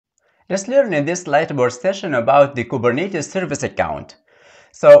Let's learn in this Lightboard session about the Kubernetes service account.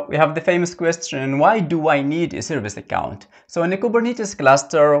 So we have the famous question, why do I need a service account? So in a Kubernetes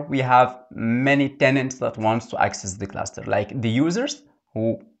cluster, we have many tenants that wants to access the cluster, like the users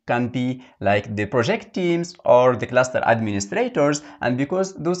who can be like the project teams or the cluster administrators. And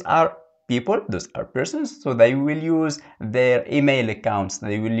because those are people, those are persons, so they will use their email accounts,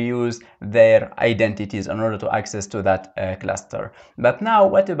 they will use their identities in order to access to that cluster. But now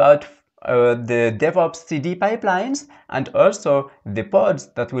what about the DevOps CD pipelines and also the pods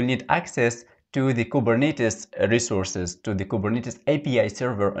that will need access to the Kubernetes resources, to the Kubernetes API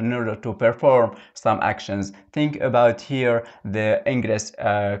server in order to perform some actions. Think about here the ingress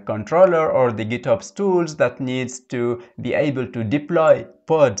controller or the GitOps tools that needs to be able to deploy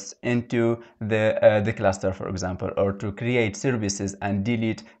pods into the cluster, for example, or to create services and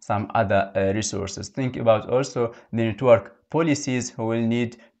delete some other resources. Think about also the network policies who will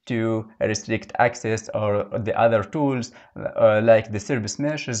need to restrict access, or the other tools like the service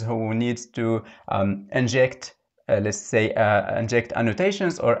meshes who needs to inject let's say inject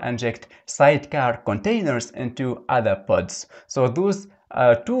annotations or inject sidecar containers into other pods. So those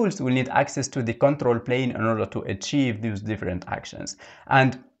tools will need access to the control plane in order to achieve these different actions.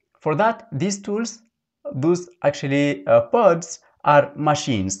 And for that, these tools, those actually pods are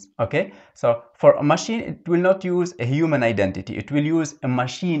machines. Okay, so for a machine, it will not use a human identity, it will use a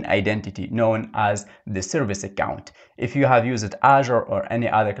machine identity known as the service account. If you have used Azure or any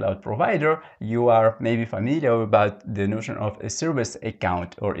other cloud provider, you are maybe familiar about the notion of a service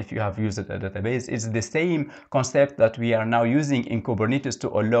account, or if you have used a database, it's the same concept that we are now using in Kubernetes to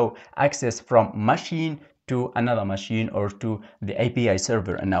allow access from machine to another machine, or to the API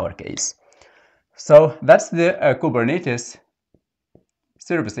server in our case. So that's the Kubernetes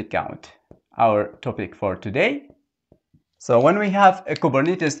service account, our topic for today. So when we have a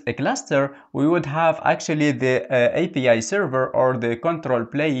Kubernetes cluster, we would have actually the API server or the control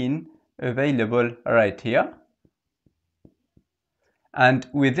plane available right here. And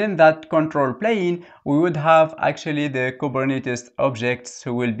within that control plane, we would have actually the Kubernetes objects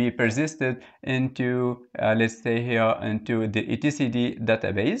who will be persisted into, let's say here, into the etcd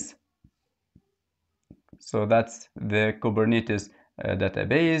database. So that's the Kubernetes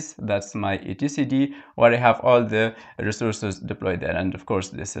database, that's my etcd, where I have all the resources deployed there. And of course,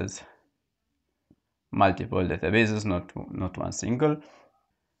 this is multiple databases, not one single.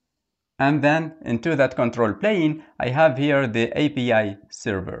 And then into that control plane, I have here the API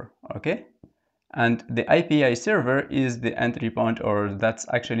server, okay? And the API server is the entry point, or that's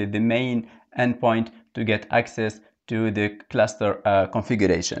actually the main endpoint to get access to the cluster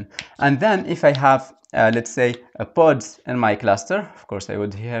configuration. And then if I have, let's say, pods in my cluster, of course, I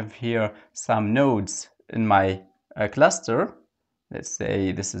would have here some nodes in my cluster. Let's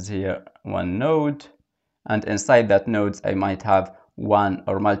say this is here one node, and inside that nodes, I might have one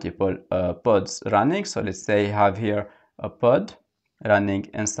or multiple pods running. So let's say I have here a pod running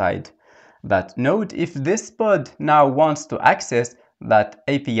inside that node. If this pod now wants to access that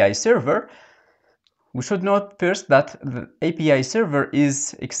API server, we should note first that the API server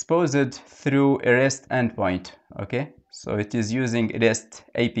is exposed through a REST endpoint. Okay, so it is using REST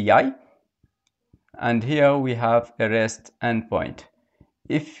API, and here we have a REST endpoint.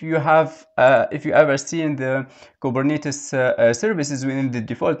 If you ever seen the Kubernetes services within the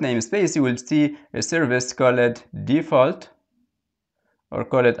default namespace, you will see a service called default, or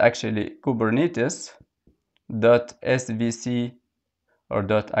call it actually Kubernetes.svc, or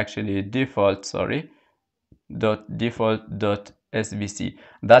default.svc.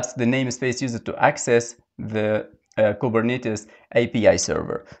 That's the namespace used to access the Kubernetes API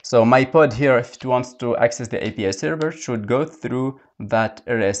server. So my pod here, if it wants to access the API server, should go through that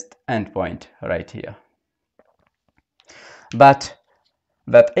REST endpoint right here. But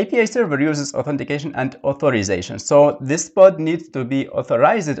that API server uses authentication and authorization. So this pod needs to be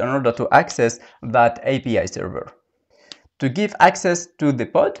authorized in order to access that API server. To give access to the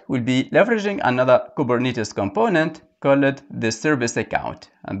pod, we'll be leveraging another Kubernetes component called the service account.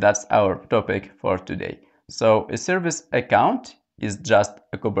 And that's our topic for today. So a service account is just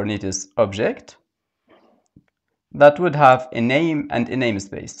a Kubernetes object that would have a name and a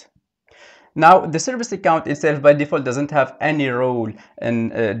namespace. Now, the service account itself by default doesn't have any role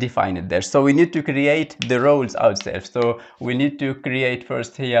defined there. So we need to create the roles ourselves. So we need to create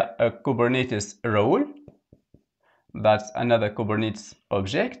first here a Kubernetes role. That's another Kubernetes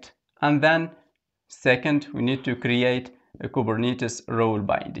object. And then second, we need to create a Kubernetes role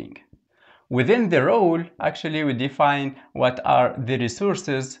binding. Within the role, actually, we define what are the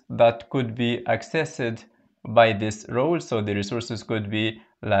resources that could be accessed by this role. So the resources could be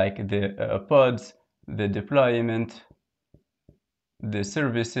like the pods, the deployment, the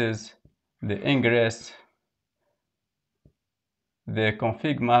services, the ingress, the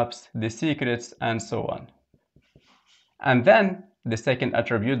config maps, the secrets, and so on. And then the second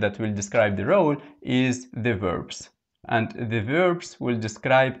attribute that will describe the role is the verbs. And the verbs will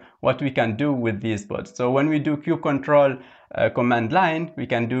describe what we can do with these pods. So when we do kubectl command line, we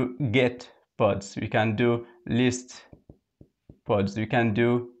can do get pods, we can do list pods, we can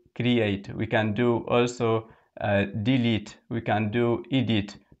do create, we can do also delete, we can do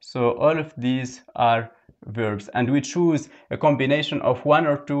edit. So all of these are verbs, and we choose a combination of one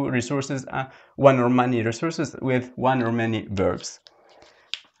or two resources, one or many resources with one or many verbs.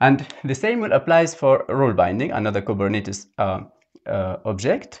 And the same will apply for role binding, another Kubernetes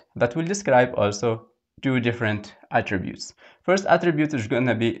object that will describe also two different attributes. First attribute is going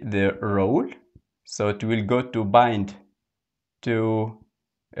to be the role, so it will go to bind to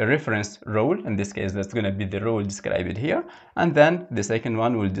a reference role. In this case, that's going to be the role described here. And then the second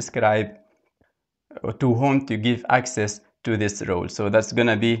one will describe to whom to give access to this role. So that's going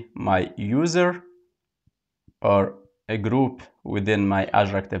to be my user or a group within my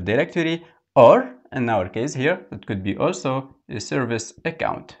Azure Active Directory, or in our case here, it could be also a service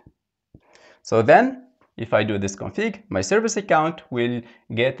account. So then if I do this config, my service account will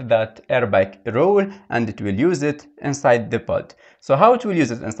get that RBAC role and it will use it inside the pod. So how it will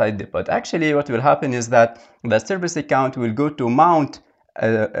use it inside the pod? Actually, what will happen is that the service account will go to mount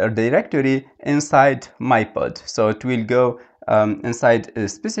a directory inside my pod. So it will go inside a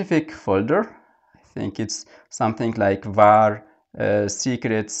specific folder. I think it's something like var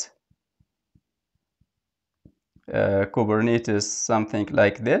secrets Kubernetes, something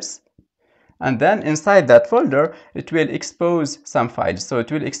like this. And then inside that folder, it will expose some files. So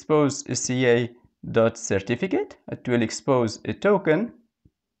it will expose a ca.certificate, it will expose a token,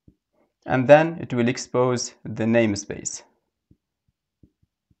 and then it will expose the namespace.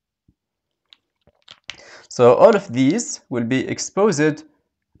 So all of these will be exposed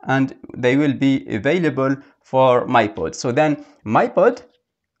and they will be available for my pod. So then my pod,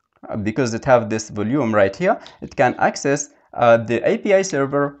 because it have this volume right here, it can access the API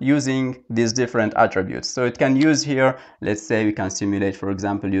server using these different attributes. So it can use here, let's say we can simulate, for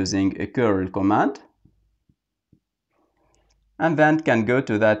example, using a curl command, and then can go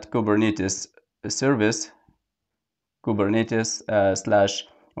to that Kubernetes service, Kubernetes slash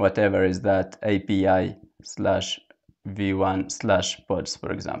whatever is that API slash v1 slash pods,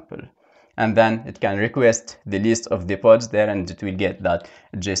 for example. And then it can request the list of the pods there, and it will get that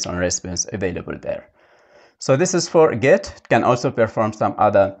JSON response available there. So this is for get. It can also perform some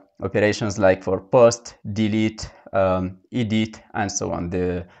other operations like for post, delete, edit, and so on,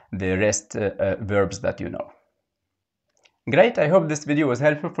 the rest verbs that you know. Great, I hope this video was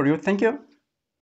helpful for you. Thank you.